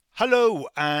Hello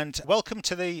and welcome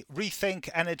to the Rethink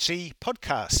Energy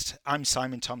podcast. I'm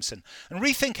Simon Thompson, and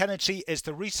Rethink Energy is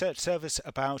the research service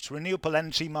about renewable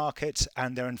energy markets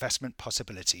and their investment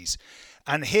possibilities.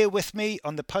 And here with me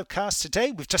on the podcast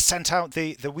today, we've just sent out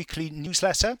the weekly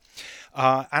newsletter,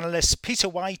 are analysts Peter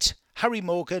White, Harry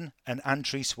Morgan and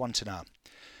Andries Wantenaar.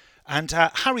 And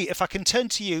Harry, if I can turn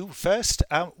to you first,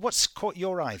 what's caught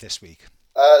your eye this week?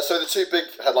 So the two big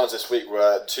headlines this week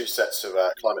were two sets of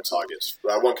climate targets,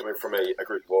 one coming from a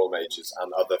group of oil majors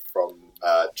and other from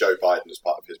Joe Biden as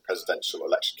part of his presidential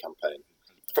election campaign.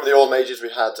 From the oil majors, we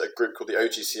had a group called the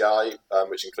OGCI,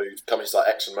 which includes companies like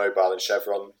ExxonMobil and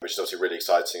Chevron, which is obviously really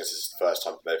exciting as this is the first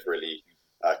time they've really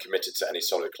committed to any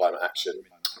solid climate action.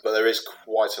 But there is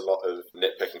quite a lot of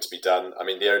nitpicking to be done. I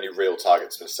mean, the only real target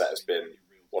that's been set has been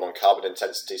one on carbon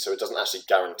intensity, so it doesn't actually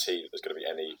guarantee that there's going to be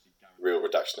any real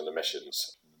reduction in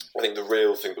emissions. I think the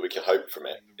real thing that we can hope from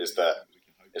it is that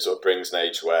it sort of brings an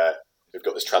age where we've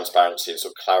got this transparency and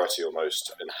sort of clarity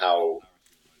almost in how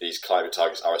these climate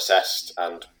targets are assessed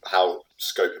and how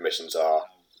scope emissions are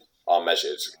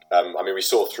measured. I mean, we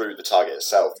saw through the target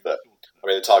itself that,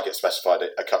 the target specified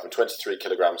a cut from 23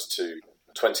 kilograms to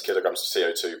 20 kilograms of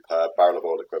CO2 per barrel of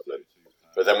oil equivalent.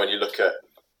 But then when you look at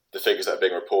the figures that are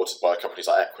being reported by companies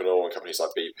like Equinor and companies like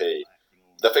BP,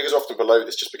 the figures are often below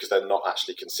this just because they're not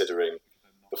actually considering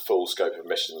the full scope of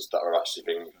emissions that are actually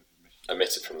being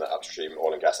emitted from the upstream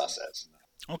oil and gas assets.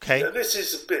 Okay. Yeah, this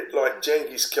is a bit like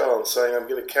Genghis Khan saying, I'm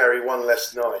going to carry one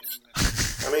less knife.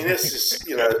 I mean, this is,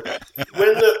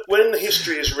 when the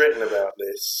history is written about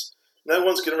this, no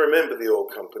one's going to remember the oil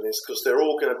companies because they're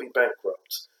all going to be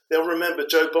bankrupt. They'll remember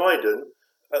Joe Biden,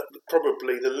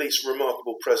 probably the least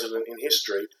remarkable president in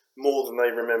history, more than they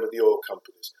remember the oil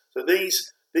companies. So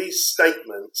these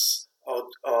statements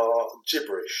are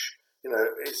gibberish.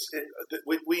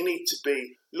 We need to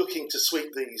be looking to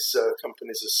sweep these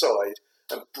companies aside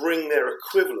and bring their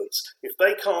equivalents. If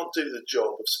they can't do the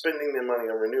job of spending their money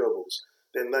on renewables,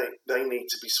 then they need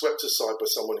to be swept aside by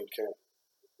someone who can.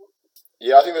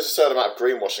 Yeah, I think there's a certain amount of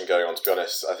greenwashing going on, to be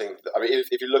honest.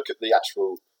 If you look at the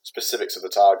actual specifics of the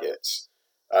targets,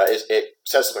 it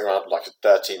says something around like a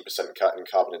 13% cut in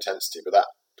carbon intensity, but that,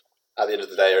 at the end of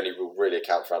the day, only will really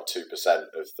account for around 2%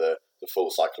 of the full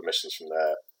cycle emissions from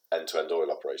their end-to-end oil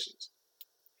operations.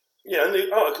 Yeah, and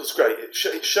the article's great. It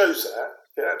shows that.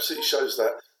 It absolutely shows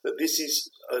that this is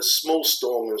a small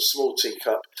storm and a small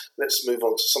teacup. Let's move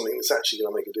on to something that's actually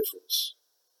going to make a difference.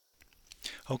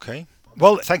 Okay.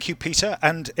 Well, thank you, Peter.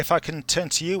 And if I can turn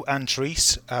to you,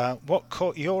 Andries, what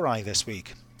caught your eye this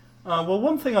week? Well,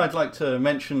 one thing I'd like to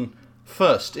mention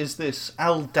first is this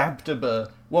Al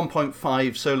Dabdaba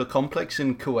 1.5 solar complex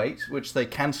in Kuwait, which they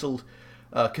cancelled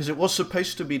because it was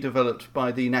supposed to be developed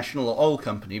by the National Oil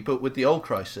Company, but with the oil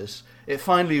crisis, it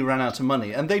finally ran out of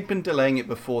money. And they'd been delaying it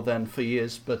before then for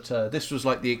years, but this was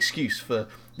like the excuse for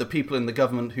the people in the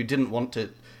government who didn't want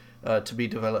it to be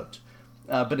developed.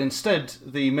 But instead,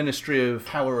 the Ministry of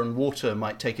Power and Water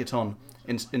might take it on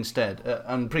instead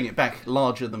and bring it back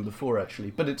larger than before,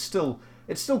 actually. But it's still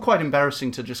quite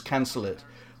embarrassing to just cancel it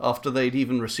after they'd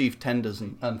even received tenders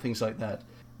and things like that.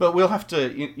 But we'll have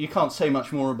to, you can't say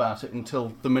much more about it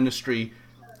until the ministry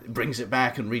brings it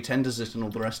back and retenders it and all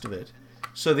the rest of it.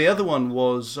 So the other one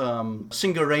was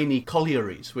Singareni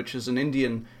Collieries, which is an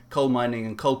Indian coal mining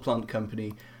and coal plant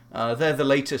company. They're the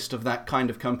latest of that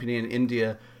kind of company in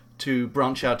India to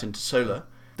branch out into solar.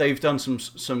 They've done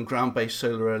some ground-based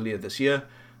solar earlier this year,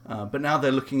 but now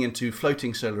they're looking into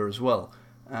floating solar as well.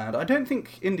 And I don't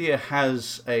think India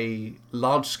has a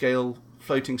large-scale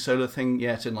floating solar thing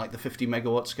yet in like the 50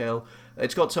 megawatt scale.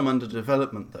 It's got some under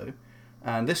development though.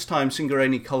 And this time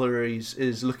Singareni Collieries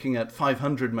is looking at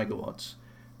 500 megawatts,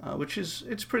 which is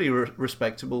pretty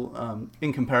respectable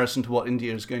in comparison to what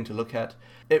India is going to look at.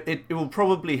 It will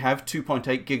probably have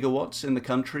 2.8 gigawatts in the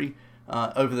country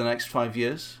over the next 5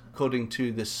 years, according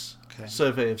to this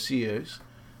survey of CEOs.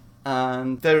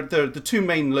 And the two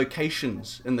main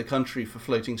locations in the country for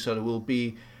floating solar will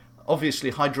be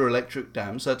obviously hydroelectric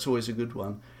dams. That's always a good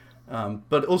one.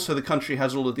 But also the country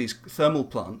has all of these thermal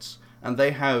plants, and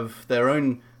they have their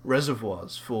own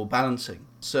reservoirs for balancing.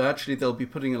 So actually they'll be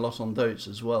putting a lot on those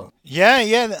as well.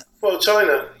 Yeah. Well,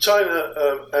 China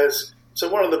has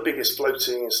one of the biggest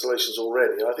floating installations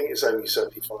already. I think it's only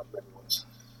 75 megawatts.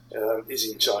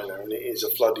 Is in China, and it is a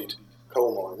flooded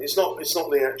coal mine. It's not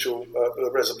the actual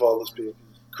reservoir that's been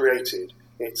created.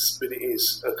 But it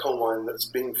is a coal mine that's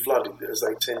been flooded, as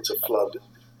they tend to flood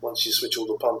once you switch all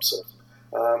the pumps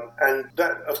off. And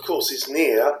that, of course, is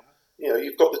near.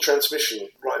 You've got the transmission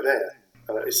right there.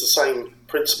 It's the same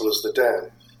principle as the dam.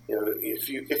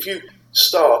 If you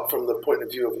start from the point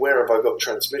of view of where have I got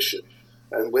transmission,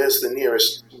 and where's the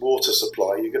nearest water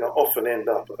supply, you're going to often end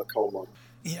up at a coal mine.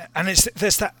 Yeah, and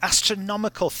there's that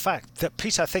astronomical fact that,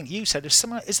 Peter, I think you said, is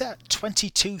that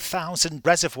 22,000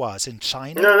 reservoirs in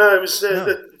China? No, it was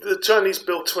the Chinese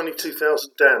built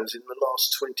 22,000 dams in the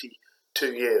last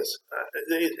 22 years.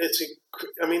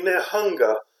 Their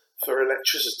hunger for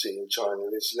electricity in China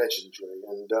is legendary,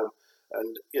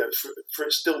 and for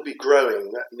it still be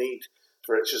growing, that need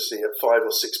for electricity at 5 or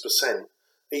 6%,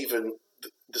 even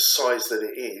the size that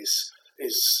it is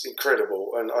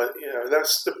incredible. And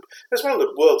that's one of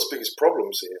the world's biggest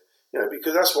problems here.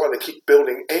 Because that's why they keep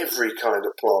building every kind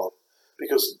of plant,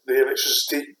 because the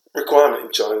electricity requirement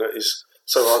in China is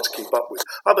so hard to keep up with.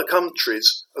 Other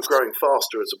countries are growing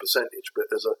faster as a percentage, but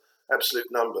as an absolute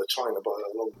number, China by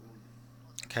a long way.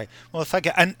 Okay, well, thank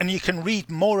you. And you can read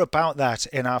more about that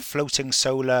in our floating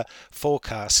solar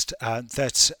forecast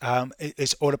that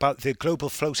is all about the global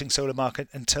floating solar market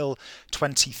until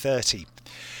 2030.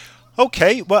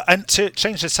 Okay, well, and to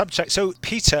change the subject, so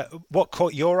Peter, what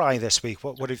caught your eye this week?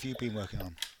 What have you been working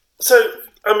on? So,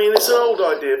 it's an old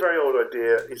idea, very old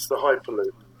idea. It's the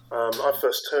Hyperloop. I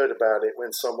first heard about it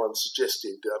when someone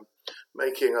suggested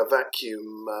making a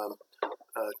vacuum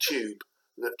tube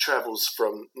that travels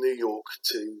from New York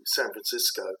to San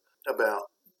Francisco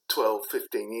about 12,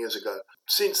 15 years ago.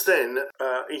 Since then,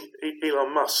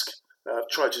 Elon Musk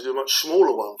tried to do a much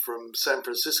smaller one from San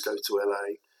Francisco to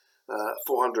LA,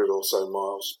 400 or so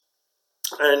miles.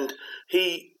 And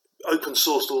he open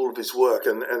sourced all of his work,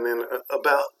 and then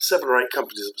about 7 or 8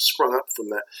 companies have sprung up from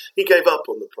that. He gave up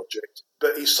on the project,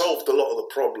 but he solved a lot of the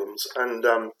problems and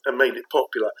made it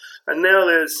popular. And now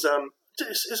there's...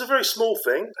 it's a very small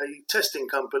thing. A testing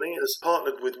company has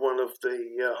partnered with one of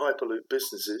the Hyperloop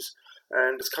businesses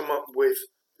and has come up with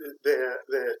their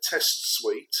test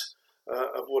suite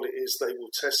of what it is they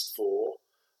will test for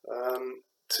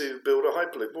to build a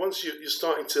Hyperloop. Once you're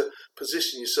starting to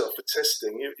position yourself for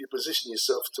testing, you position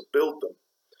yourself to build them.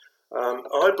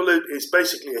 A Hyperloop is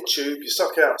basically a tube. You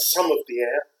suck out some of the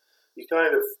air. You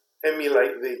kind of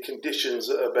emulate the conditions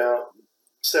at about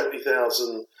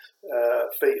 70,000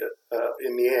 feet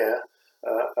in the air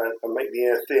and make the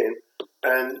air thin,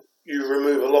 and you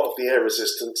remove a lot of the air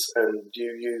resistance, and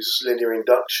you use linear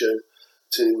induction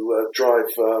to drive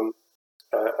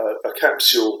a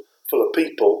capsule full of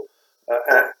people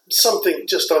at something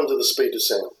just under the speed of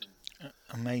sound.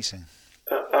 Amazing.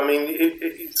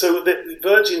 So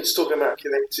Virgin's talking about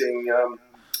connecting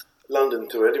London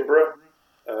to Edinburgh,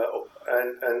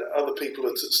 and other people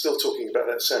are still talking about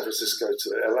that San Francisco to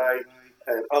LA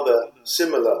and other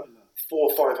similar 400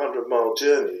 or 500 mile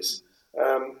journeys.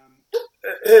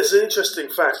 Here's an interesting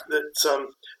fact that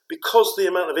because the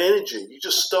amount of energy, you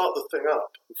just start the thing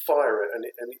up and fire it, and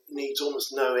it needs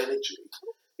almost no energy.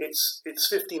 It's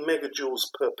 50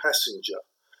 megajoules per passenger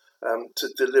to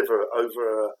deliver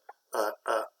over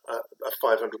a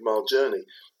 500 mile journey.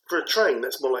 For a train,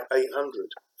 that's more like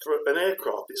 800. For an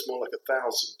aircraft, it's more like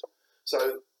 1,000.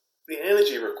 So the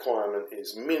energy requirement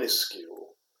is minuscule.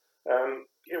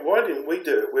 Why didn't we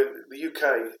do it when the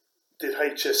UK did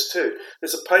HS2?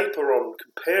 There's a paper on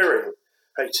comparing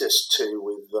HS2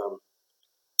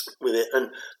 with it,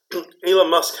 and Elon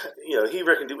Musk, he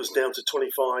reckoned it was down to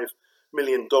 $25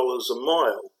 million a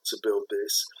mile to build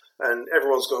this, and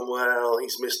everyone's gone, well,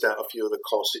 he's missed out a few of the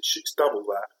costs. It's double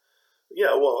that.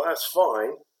 Yeah, well, that's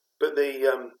fine, but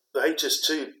the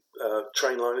HS2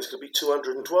 train line is going to be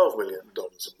 $212 million a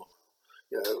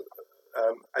mile.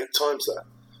 8 times that.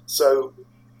 So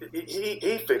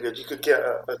he figured you could get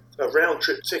a round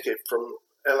trip ticket from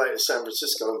LA to San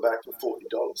Francisco and back for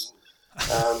 $40.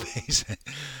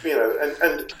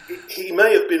 And he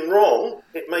may have been wrong.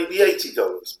 It may be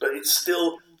 $80, but it's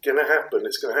still going to happen.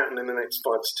 It's going to happen in the next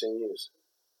 5 to 10 years.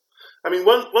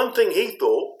 One thing he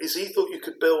thought you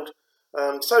could build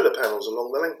solar panels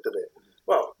along the length of it.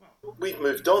 Well, we've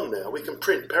moved on now. We can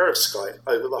print perovskite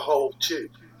over the whole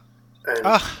tube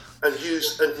and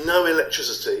use no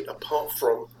electricity apart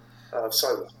from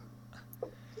solar.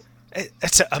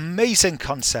 It's an amazing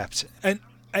concept. And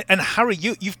Harry,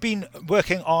 you've been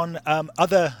working on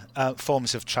other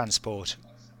forms of transport,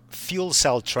 fuel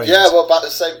cell trains. Yeah, well, about the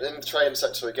same in the train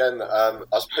sector again. I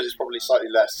suppose it's probably slightly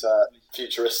less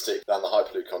futuristic than the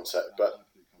Hyperloop concept, but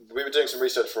we were doing some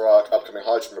research for our upcoming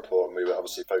hydrogen report, and we were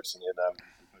obviously focusing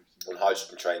on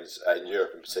hydrogen trains in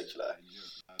Europe in particular.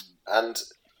 And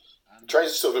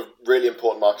trains are sort of a really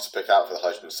important market to pick out for the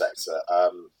hydrogen sector.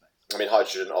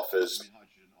 Hydrogen offers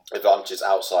advantages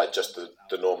outside just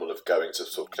the normal of going to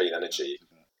sort of clean energy.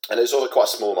 And it's also quite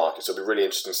a small market, so it'll be really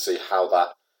interesting to see how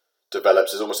that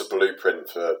develops. It's almost a blueprint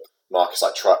for markets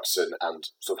like trucks and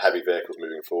sort of heavy vehicles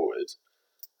moving forward.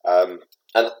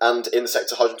 And in the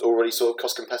sector, hydrogen's already sort of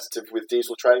cost competitive with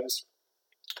diesel trains.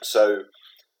 So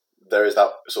there is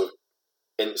that sort of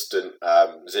instant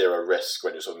zero risk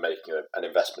when you're sort of making an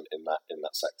investment in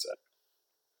that sector.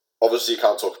 Obviously, you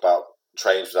can't talk about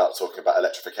trains without talking about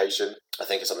electrification. I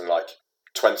think it's something like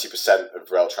 20%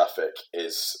 of rail traffic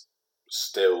is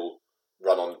still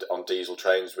run on diesel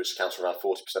trains, which accounts for around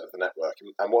 40% of the network.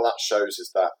 And what that shows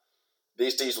is that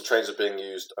these diesel trains are being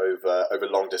used over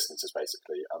long distances,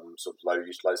 basically, and sort of low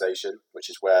utilisation, which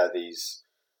is where these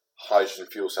hydrogen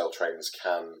fuel cell trains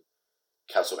can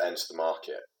sort of enter the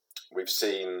market. We've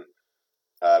seen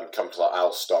companies like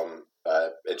Alstom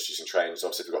introducing trains.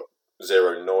 Obviously, they've got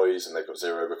zero noise and they've got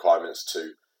zero requirements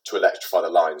to electrify the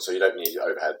line. So you don't need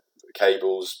overhead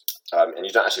cables, and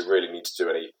you don't actually really need to do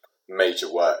any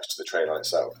major work to the train line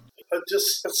itself. I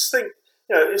just think,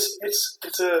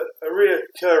 it's a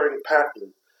reoccurring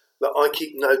pattern that I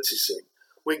keep noticing.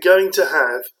 We're going to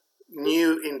have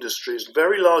new industries,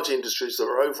 very large industries that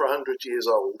are over 100 years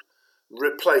old,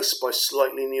 replaced by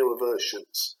slightly newer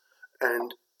versions.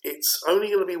 And it's only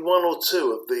going to be one or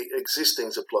two of the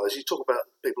existing suppliers. You talk about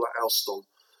people like Alstom,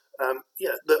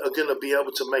 that are going to be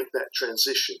able to make that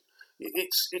transition.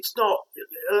 It's not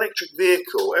electric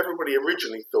vehicle. Everybody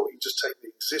originally thought you just take the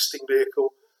existing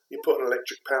vehicle, you put an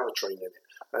electric powertrain in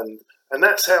it, and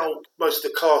that's how most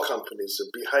of the car companies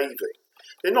are behaving.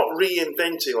 They're not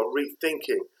reinventing or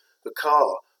rethinking the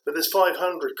car, but there's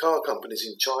 500 car companies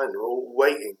in China all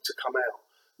waiting to come out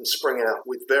and spring out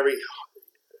with very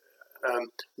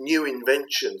new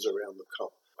inventions around the car.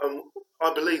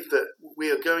 I believe that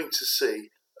we are going to see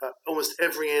almost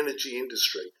every energy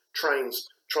industry, trains,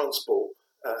 transport,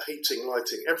 heating,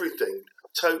 lighting, everything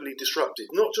totally disrupted.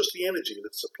 Not just the energy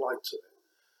that's supplied to it,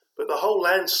 but the whole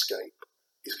landscape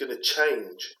is going to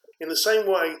change. In the same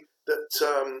way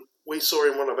that we saw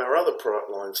in one of our other product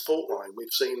lines, Faultline,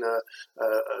 we've seen a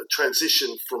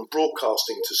transition from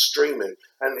broadcasting to streaming,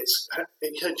 and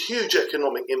it had huge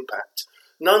economic impact.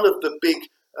 None of the big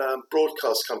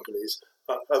broadcast companies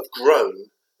have grown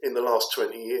in the last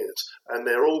 20 years, and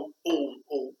they're all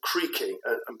creaking,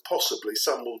 and possibly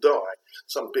some will die,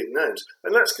 some big names.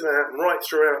 And that's going to happen right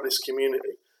throughout this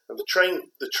community. And the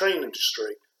train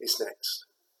industry is next.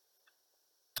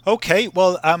 Okay,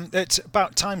 well, it's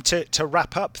about time to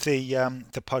wrap up the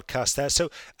podcast there. So,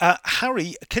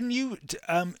 Harry, can you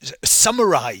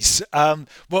summarise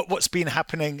what's been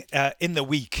happening in the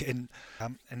week in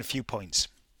a few points?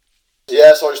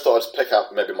 Yeah, so I just thought I'd pick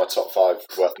up maybe my top 5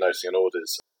 worth noting on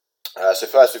orders. So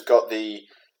first, we've got the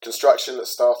construction that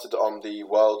started on the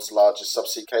world's largest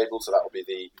subsea cable. So that will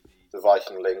be the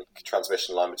Viking Link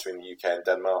transmission line between the UK and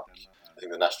Denmark. I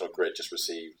think the National Grid just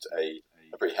received a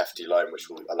pretty hefty loan, which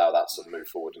will allow that to sort of move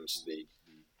forward into the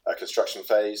construction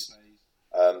phase.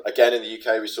 Again, in the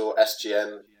UK, we saw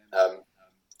SGN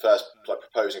first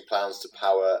proposing plans to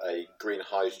power a green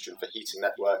hydrogen for heating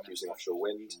network using offshore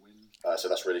wind. So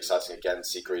that's really exciting again to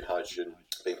see green hydrogen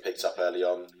being picked up early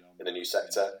on in a new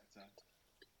sector.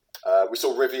 We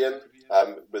saw Rivian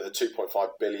with a 2.5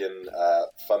 billion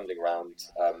funding round,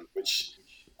 which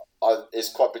is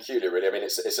quite peculiar, really. I mean,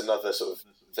 it's another sort of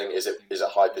thing. Is it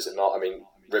hype? Is it not? I mean,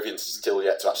 Rivian's still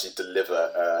yet to actually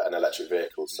deliver an electric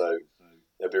vehicle, so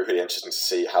it'll be really interesting to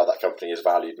see how that company is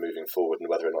valued moving forward, and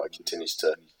whether or not it continues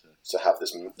to have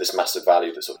this massive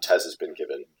value that sort of Tesla's been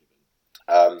given.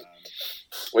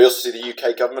 We also see the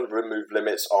UK government remove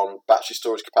limits on battery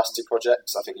storage capacity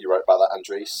projects. I think you wrote about that,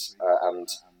 Andries. And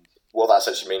what that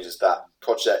essentially means is that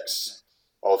projects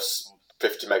of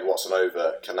 50 megawatts and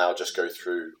over can now just go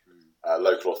through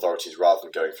local authorities rather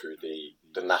than going through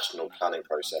the national planning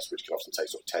process, which can often take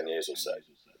sort of 10 years or so.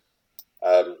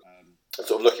 And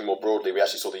sort of looking more broadly, we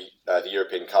actually saw the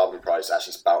European carbon price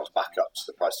actually bounce back up to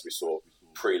the price that we saw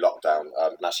pre-lockdown,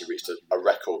 and actually reached a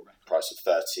record price of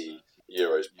 €30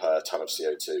 per tonne of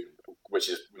CO2, which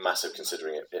is massive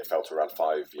considering it fell to around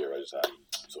 €5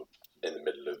 sort of in the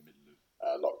middle of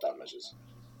lockdown measures.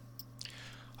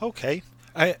 Okay.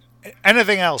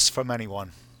 Anything else from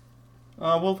anyone?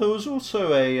 Well, there was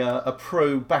also a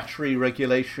pro-battery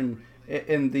regulation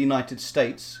in the United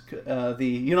States. The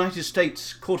United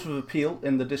States Court of Appeal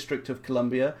in the District of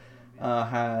Columbia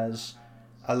has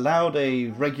allowed a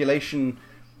regulation,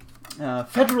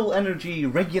 Federal Energy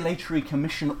Regulatory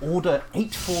Commission Order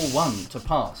 841 to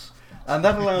pass. And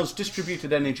that allows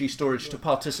distributed energy storage to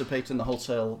participate in the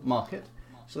wholesale market.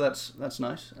 So that's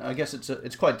nice. I guess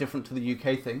it's quite different to the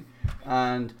UK thing.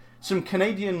 And some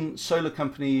Canadian solar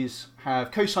companies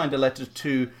have co-signed a letter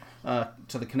to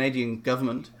the Canadian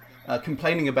government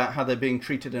complaining about how they're being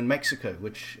treated in Mexico,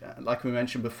 which, like we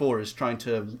mentioned before, is trying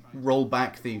to roll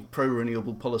back the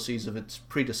pro-renewable policies of its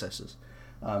predecessors.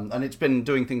 And it's been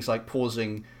doing things like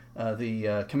pausing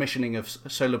the commissioning of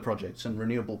solar projects and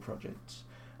renewable projects.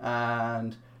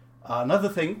 And another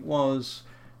thing was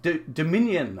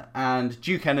Dominion and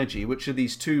Duke Energy, which are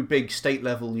these two big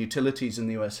state-level utilities in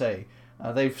the USA.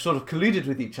 They've sort of colluded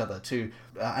with each other to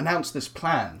announce this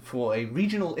plan for a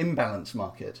regional imbalance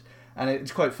market. And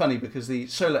it's quite funny because the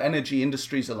Solar Energy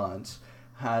Industries Alliance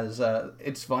has,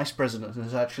 its vice president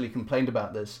has actually complained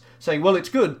about this, saying, well, it's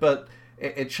good, but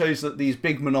it shows that these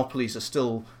big monopolies are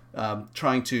still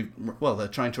trying to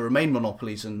remain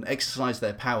monopolies and exercise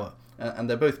their power. And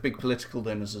they're both big political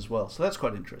donors as well. So that's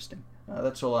quite interesting.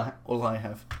 That's all I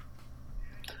have.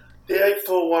 The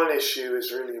 841 issue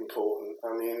is really important.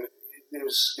 I mean, it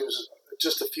was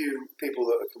just a few people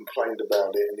that had complained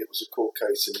about it, and it was a court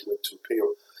case and it went to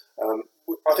appeal.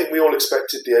 I think we all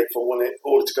expected the 841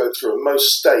 order to go through, and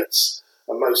most states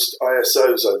and most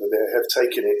ISOs over there have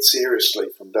taken it seriously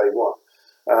from day one,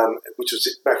 which was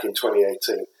back in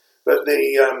 2018. But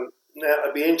now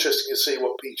it'd be interesting to see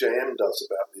what PJM does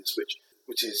about this,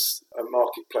 which is a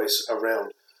marketplace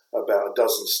around about a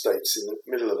dozen states in the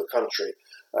middle of the country,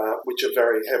 which are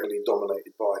very heavily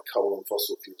dominated by coal and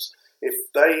fossil fuels. If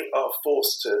they are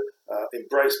forced to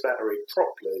embrace battery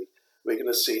properly, we're going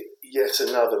to see yet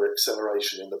another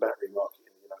acceleration in the battery market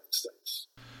in the United States.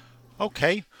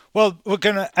 Okay, well, we're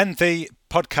going to end the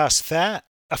podcast there.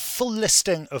 A full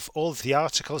listing of all of the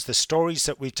articles, the stories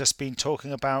that we've just been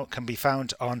talking about, can be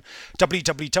found on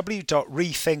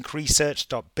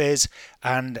www.rethinkresearch.biz,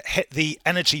 and hit the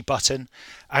energy button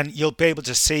and you'll be able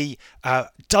to see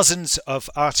dozens of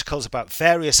articles about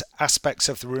various aspects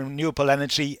of the renewable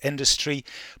energy industry,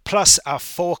 plus our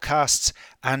forecasts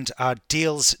and our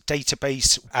deals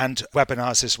database and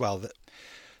webinars as well.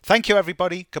 Thank you,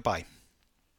 everybody. Goodbye.